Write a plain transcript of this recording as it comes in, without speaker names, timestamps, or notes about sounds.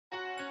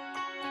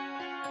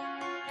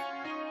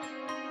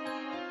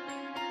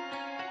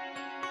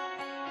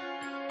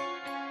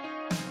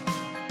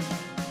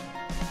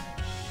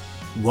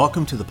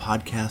Welcome to the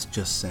podcast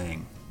Just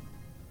Saying.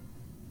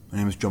 My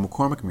name is Joe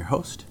McCormick. I'm your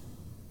host.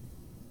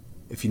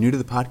 If you're new to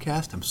the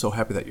podcast, I'm so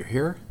happy that you're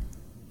here.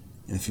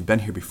 And if you've been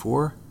here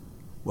before,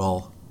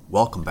 well,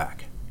 welcome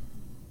back.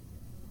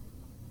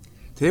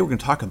 Today we're going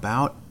to talk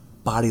about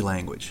body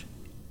language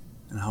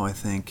and how I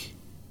think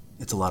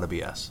it's a lot of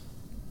BS.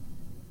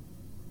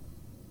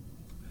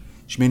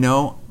 As you may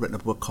know, I've written a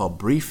book called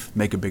Brief,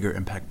 Make a Bigger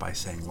Impact by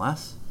Saying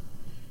Less.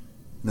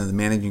 And I'm the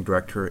managing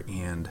director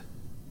and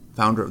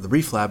founder of the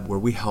Brief Lab, where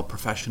we help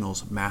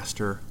professionals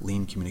master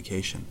lean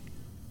communication.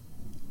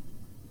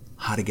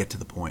 How to get to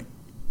the point.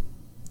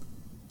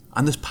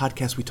 On this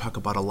podcast, we talk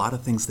about a lot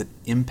of things that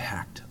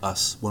impact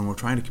us when we're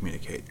trying to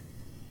communicate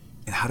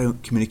and how to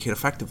communicate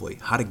effectively,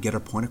 how to get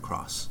our point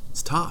across.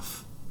 It's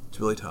tough. It's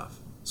really tough.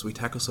 So we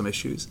tackle some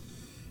issues,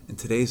 and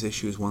today's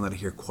issue is one that I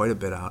hear quite a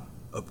bit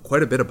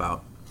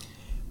about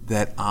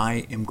that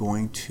I am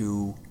going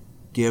to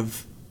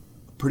give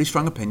a pretty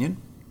strong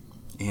opinion,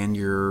 and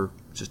you're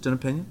just an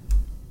opinion.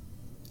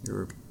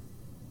 You're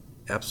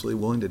absolutely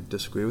willing to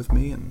disagree with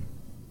me, and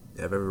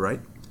you have every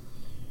right.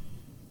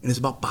 And it's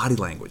about body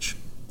language.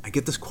 I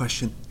get this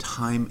question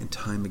time and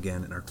time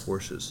again in our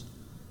courses.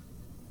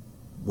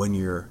 When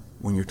you're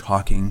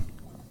talking,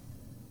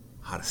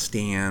 how to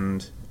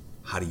stand,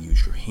 how to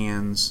use your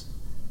hands.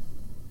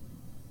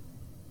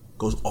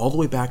 Goes all the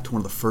way back to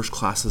one of the first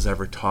classes I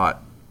ever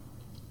taught.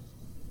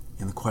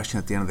 And the question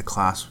at the end of the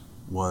class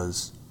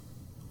was,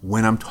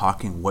 when I'm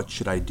talking, what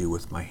should I do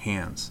with my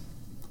hands?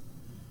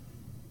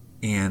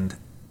 And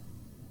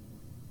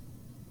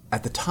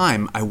at the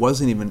time, it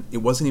wasn't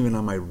even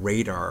on my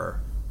radar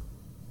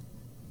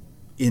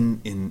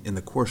in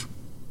the course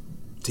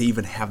to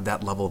even have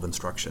that level of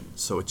instruction.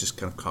 So it just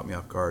kind of caught me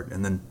off guard.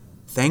 And then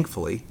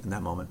thankfully, in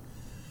that moment,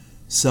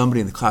 somebody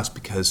in the class,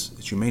 because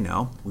as you may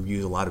know, we've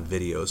used a lot of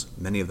videos,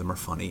 many of them are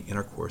funny, in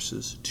our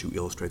courses to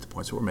illustrate the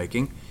points that we're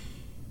making,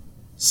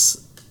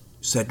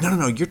 said,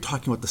 no, you're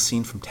talking about the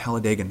scene from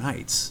Talladega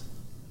Nights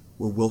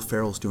where Will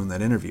Ferrell's doing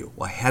that interview.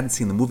 Well, I hadn't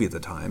seen the movie at the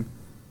time,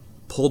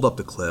 pulled up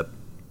the clip,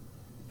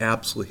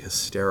 absolutely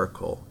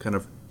hysterical, kind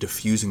of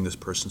diffusing this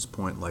person's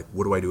point, like,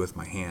 what do I do with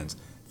my hands?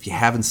 If you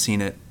haven't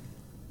seen it,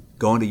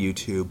 go into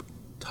YouTube,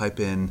 type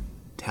in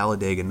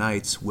Talladega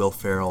Nights, Will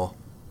Ferrell,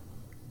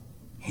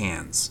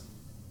 hands,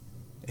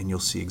 and you'll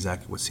see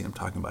exactly what scene I'm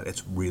talking about.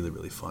 It's really,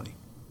 really funny.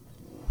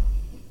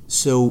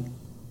 So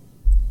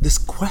this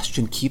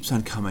question keeps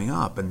on coming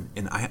up, and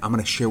I'm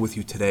going to share with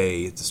you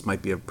today, this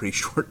might be a pretty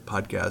short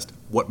podcast,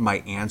 what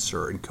my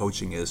answer in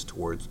coaching is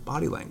towards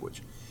body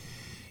language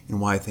and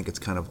why I think it's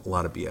kind of a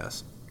lot of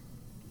BS.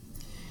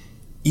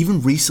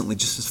 Even recently,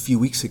 just a few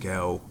weeks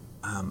ago,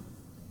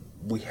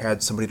 we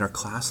had somebody in our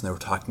class and they were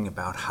talking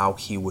about how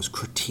he was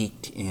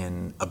critiqued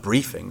in a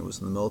briefing, it was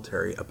in the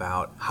military,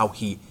 about how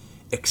he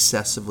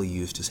excessively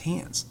used his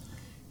hands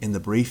in the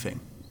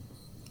briefing.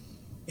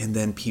 And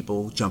then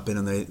people jump in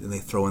and they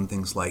throw in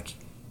things like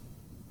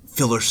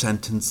filler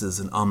sentences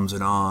and ums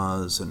and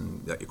ahs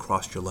and that you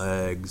crossed your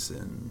legs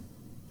and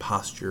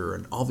posture,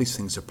 and all these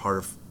things are part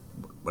of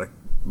what I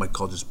might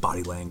call just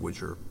body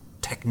language or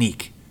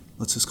technique.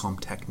 Let's just call them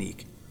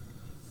technique.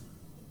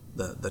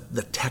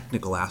 The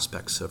technical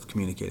aspects of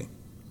communicating.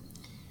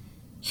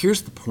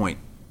 Here's the point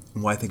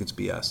and why I think it's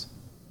BS.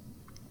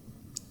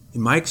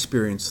 In my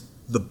experience,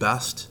 the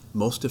best,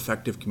 most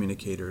effective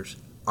communicators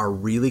are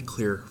really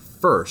clear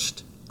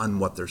first on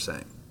what they're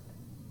saying.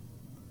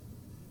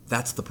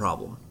 That's the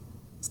problem.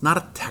 It's not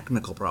a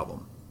technical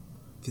problem.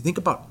 If you think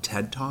about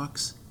TED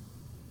Talks,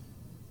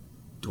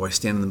 do I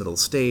stand in the middle of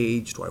the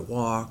stage? Do I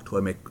walk? Do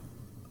I make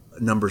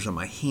numbers on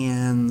my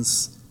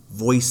hands?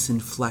 Voice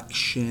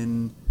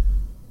inflection?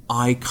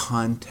 Eye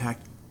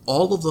contact?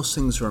 All of those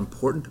things are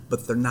important,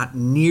 but they're not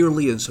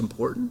nearly as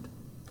important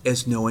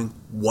as knowing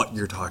what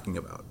you're talking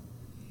about.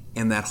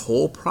 And that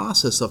whole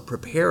process of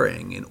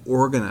preparing and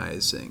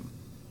organizing,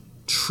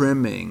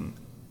 trimming,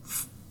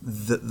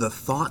 the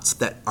thoughts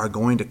that are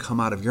going to come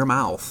out of your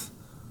mouth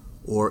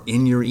or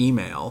in your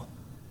email,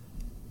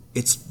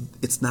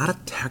 it's not a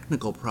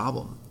technical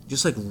problem.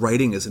 Just like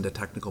writing isn't a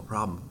technical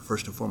problem,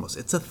 first and foremost.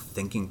 It's a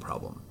thinking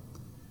problem.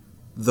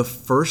 The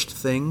first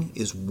thing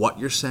is what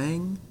you're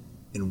saying,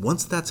 and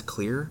once that's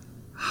clear,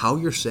 how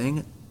you're saying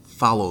it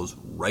follows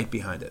right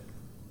behind it.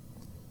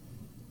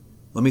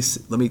 Let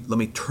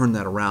me turn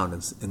that around,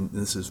 and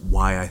this is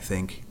why I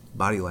think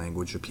body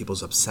language, or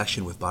people's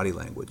obsession with body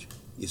language,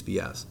 is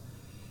BS.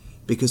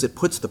 Because it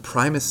puts the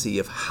primacy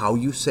of how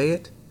you say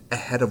it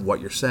ahead of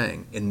what you're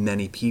saying in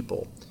many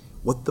people.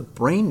 What the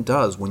brain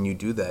does when you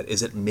do that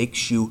is it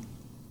makes you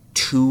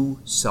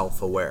too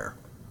self-aware.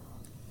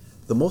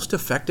 The most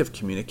effective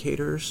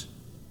communicators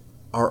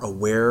are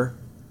aware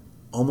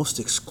almost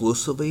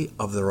exclusively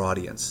of their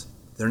audience.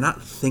 They're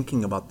not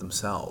thinking about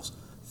themselves.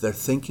 They're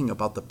thinking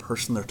about the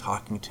person they're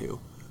talking to,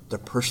 the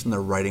person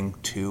they're writing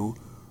to,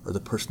 or the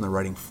person they're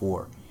writing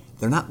for.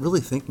 They're not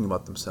really thinking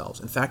about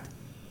themselves. In fact,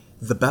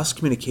 the best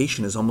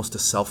communication is almost a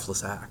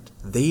selfless act.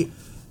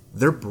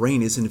 Their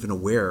brain isn't even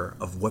aware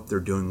of what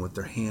they're doing with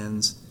their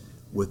hands,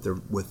 with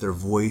their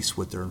voice,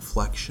 with their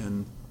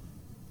inflection.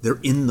 they're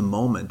in the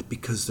moment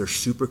because they're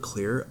super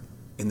clear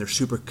and they're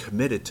super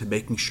committed to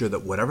making sure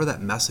that whatever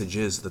that message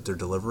is that they're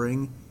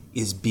delivering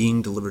is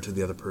being delivered to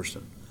the other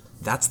person.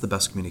 That's the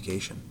best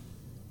communication.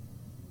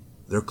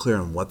 They're clear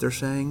on what they're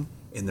saying,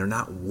 and they're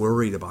not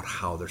worried about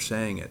how they're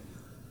saying it.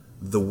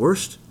 The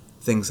worst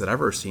things that I've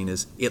ever seen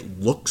is it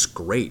looks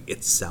great,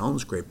 it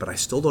sounds great, but I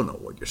still don't know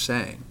what you're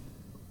saying.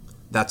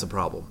 That's a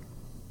problem.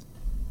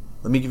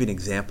 Let me give you an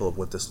example of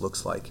what this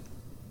looks like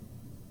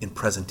in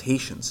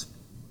presentations.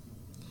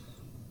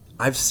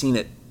 I've seen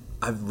it.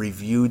 I've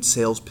reviewed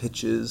sales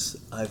pitches.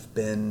 I've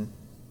been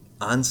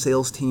on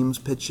sales teams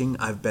pitching.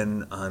 I've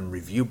been on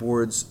review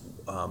boards,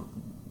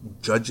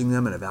 judging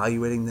them and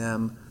evaluating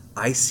them.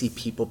 I see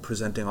people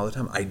presenting all the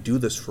time. I do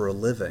this for a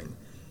living.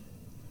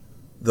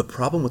 The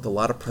problem with a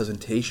lot of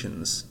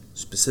presentations,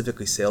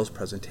 specifically sales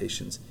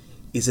presentations,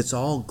 is it's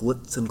all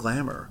glitz and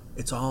glamour.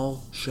 It's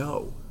all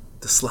show.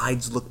 The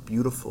slides look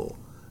beautiful.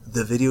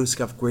 The videos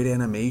have great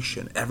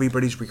animation.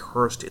 Everybody's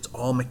rehearsed. It's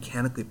all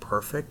mechanically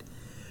perfect.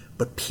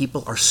 But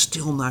people are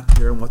still not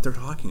clear on what they're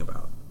talking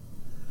about.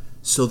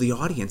 So the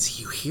audience,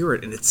 you hear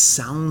it and it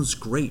sounds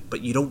great,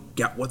 but you don't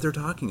get what they're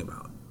talking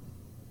about.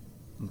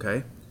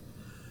 Okay?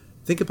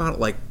 Think about it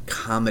like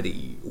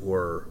comedy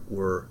or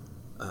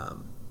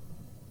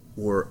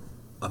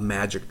a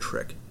magic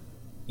trick.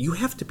 You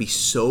have to be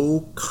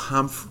so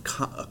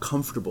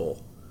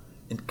comfortable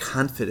and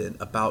confident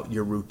about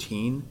your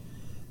routine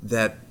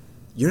that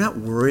you're not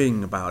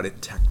worrying about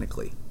it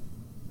technically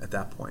at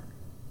that point.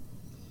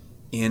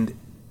 And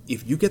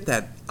if you get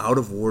that out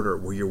of order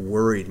where you're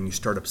worried and you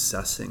start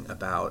obsessing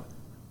about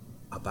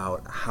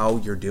how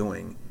you're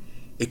doing,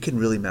 it can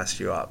really mess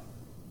you up.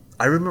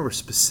 I remember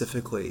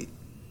specifically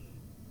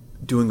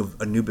doing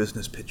a new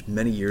business pitch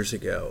many years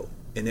ago,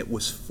 and it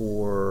was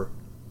for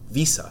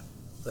Visa,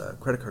 the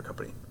credit card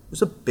company. It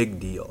was a big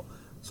deal.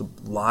 There's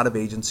a lot of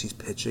agencies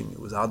pitching. It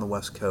was out on the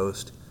West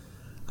Coast.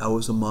 I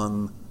was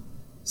among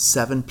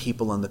 7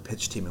 people on the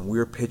pitch team, and we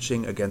were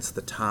pitching against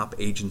the top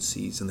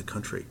agencies in the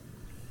country.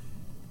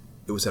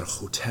 It was at a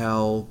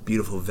hotel,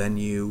 beautiful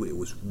venue. It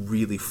was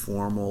really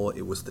formal.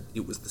 It was the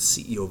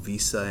CEO of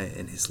Visa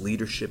and his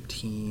leadership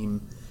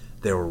team.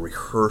 There were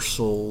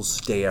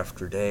rehearsals day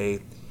after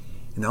day.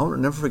 And I'll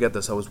never forget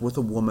this. I was with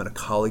a woman, a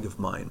colleague of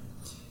mine,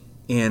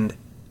 and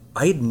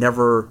I'd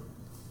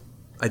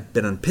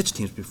been on pitch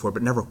teams before,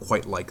 but never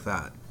quite like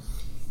that.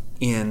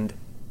 And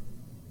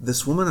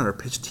this woman on our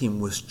pitch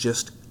team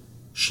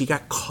she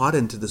got caught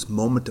into this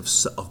moment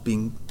of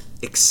being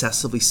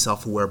excessively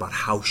self-aware about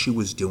how she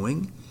was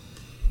doing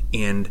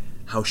and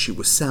how she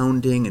was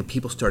sounding, and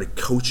people started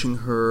coaching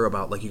her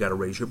about, like, you got to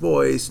raise your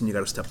voice and you got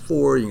to step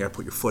forward and you got to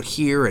put your foot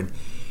here,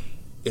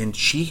 and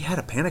she had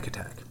a panic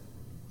attack.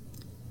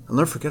 I'll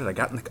never forget it. I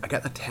got in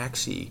a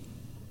taxi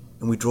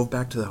and we drove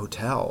back to the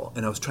hotel,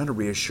 and I was trying to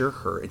reassure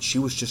her, and she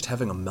was just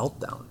having a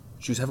meltdown.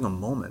 She was having a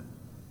moment.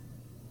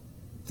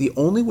 The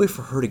only way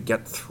for her to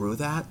get through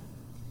that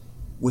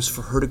was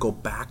for her to go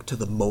back to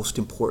the most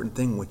important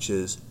thing, which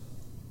is,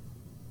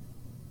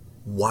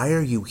 why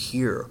are you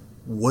here?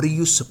 What are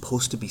you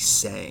supposed to be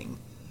saying?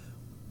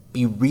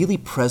 Be really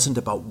present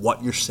about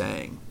what you're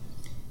saying.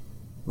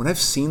 When I've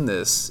seen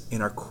this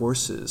in our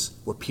courses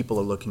where people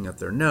are looking at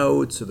their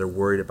notes, or they're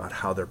worried about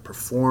how they're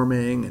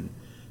performing, and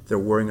they're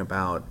worrying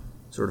about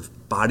sort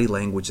of body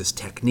language as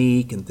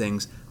technique and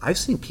things, I've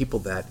seen people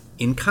that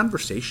in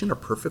conversation are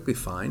perfectly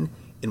fine,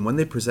 and when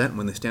they present,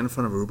 when they stand in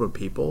front of a group of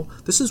people,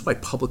 this is why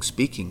public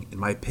speaking, in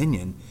my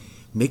opinion,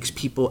 makes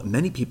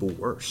many people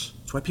worse.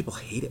 It's why people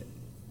hate it.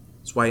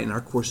 It's why in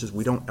our courses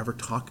we don't ever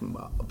talk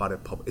about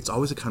it public. It's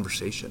always a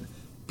conversation.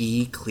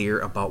 Be clear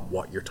about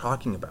what you're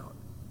talking about.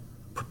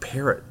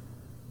 Prepare it.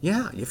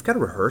 Yeah, you've got to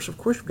rehearse. Of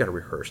course you've got to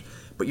rehearse.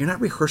 But you're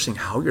not rehearsing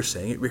how you're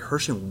saying it,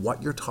 rehearsing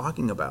what you're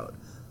talking about.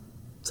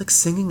 It's like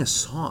singing a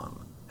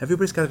song.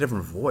 Everybody's got a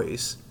different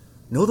voice.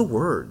 Know the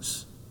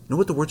words. Know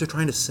what the words are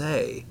trying to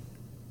say.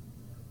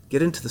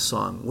 Get into the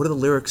song. What are the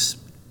lyrics?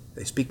 Are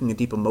they speaking a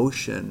deep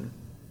emotion?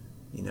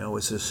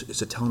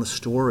 Is it telling a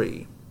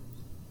story?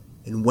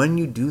 And when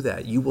you do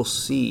that, you will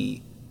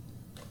see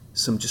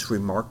some just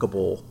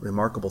remarkable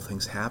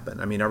things happen.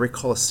 I mean, I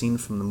recall a scene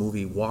from the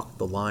movie Walk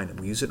the Line, and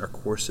we use it in our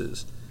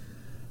courses,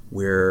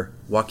 where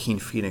Joaquin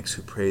Phoenix,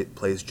 who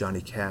plays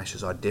Johnny Cash,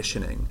 is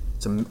auditioning.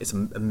 It's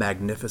a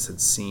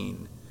magnificent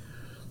scene,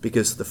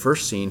 because the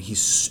first scene,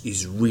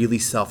 he's really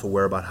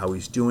self-aware about how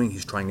he's doing.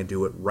 He's trying to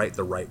do it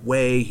the right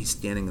way. He's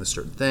standing in a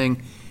certain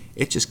thing.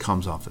 It just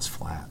comes off as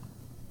flat.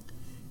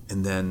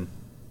 And then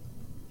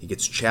he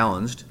gets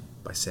challenged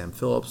by Sam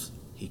Phillips.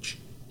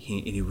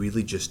 He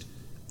really just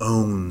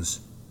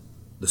owns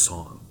the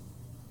song.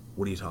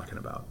 What are you talking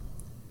about?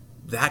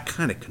 That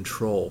kind of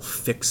control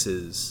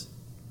fixes,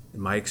 in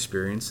my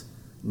experience,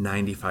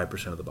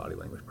 95% of the body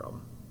language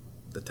problem,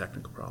 the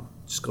technical problem.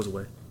 It just goes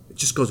away. It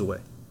just goes away.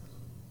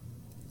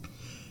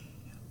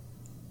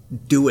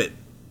 Do it.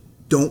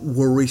 Don't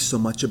worry so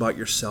much about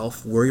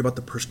yourself. Worry about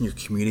the person you're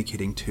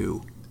communicating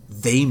to.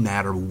 They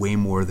matter way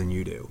more than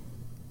you do.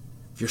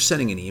 If you're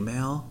sending an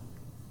email,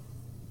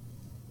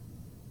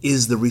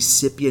 Is the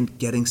recipient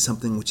getting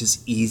something which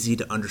is easy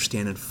to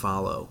understand and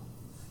follow?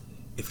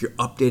 If you're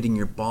updating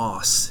your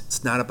boss,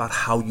 it's not about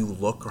how you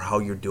look or how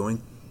you're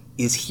doing.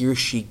 Is he or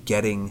she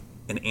getting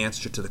an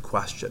answer to the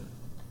question?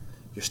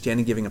 You're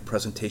standing giving a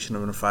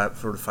presentation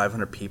for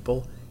 500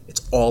 people.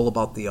 It's all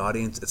about the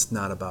audience. It's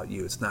not about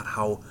you. It's not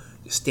how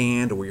you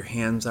stand or where your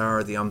hands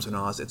are, the ums and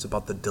ahs. It's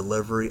about the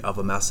delivery of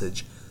a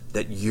message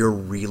that you're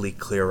really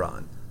clear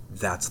on.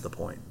 That's the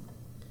point.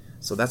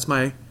 So that's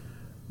my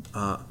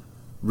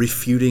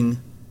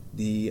refuting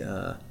the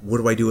what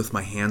do I do with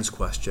my hands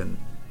question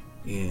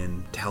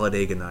in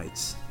Talladega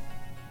Nights.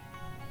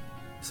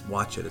 Just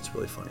watch it. It's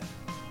really funny.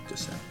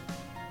 Just saying.